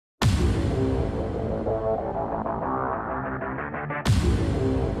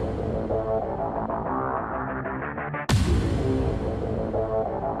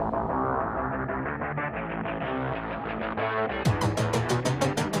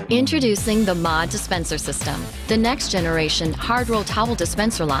Introducing the MOD Dispenser System, the next generation hard-roll towel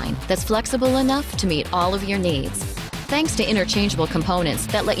dispenser line that's flexible enough to meet all of your needs. Thanks to interchangeable components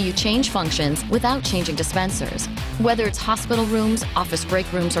that let you change functions without changing dispensers. Whether it's hospital rooms, office break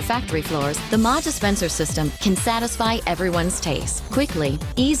rooms, or factory floors, the MOD Dispenser System can satisfy everyone's taste, quickly,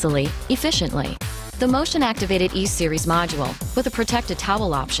 easily, efficiently. The motion-activated E-Series module, with a protected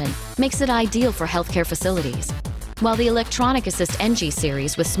towel option, makes it ideal for healthcare facilities, while the Electronic Assist NG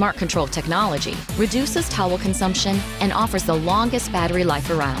series with smart control technology reduces towel consumption and offers the longest battery life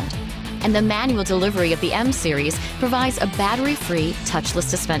around. And the manual delivery of the M series provides a battery-free,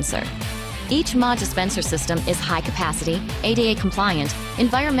 touchless dispenser. Each MOD dispenser system is high-capacity, ADA compliant,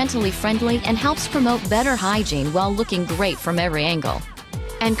 environmentally friendly, and helps promote better hygiene while looking great from every angle.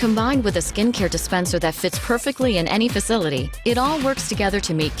 And combined with a skincare dispenser that fits perfectly in any facility, it all works together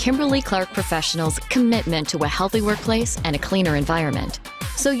to meet Kimberly-Clark Professional's commitment to a healthy workplace and a cleaner environment.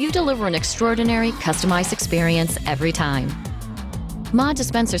 So you deliver an extraordinary, customized experience every time. MOD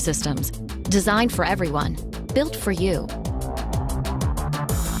Dispenser Systems, designed for everyone, built for you.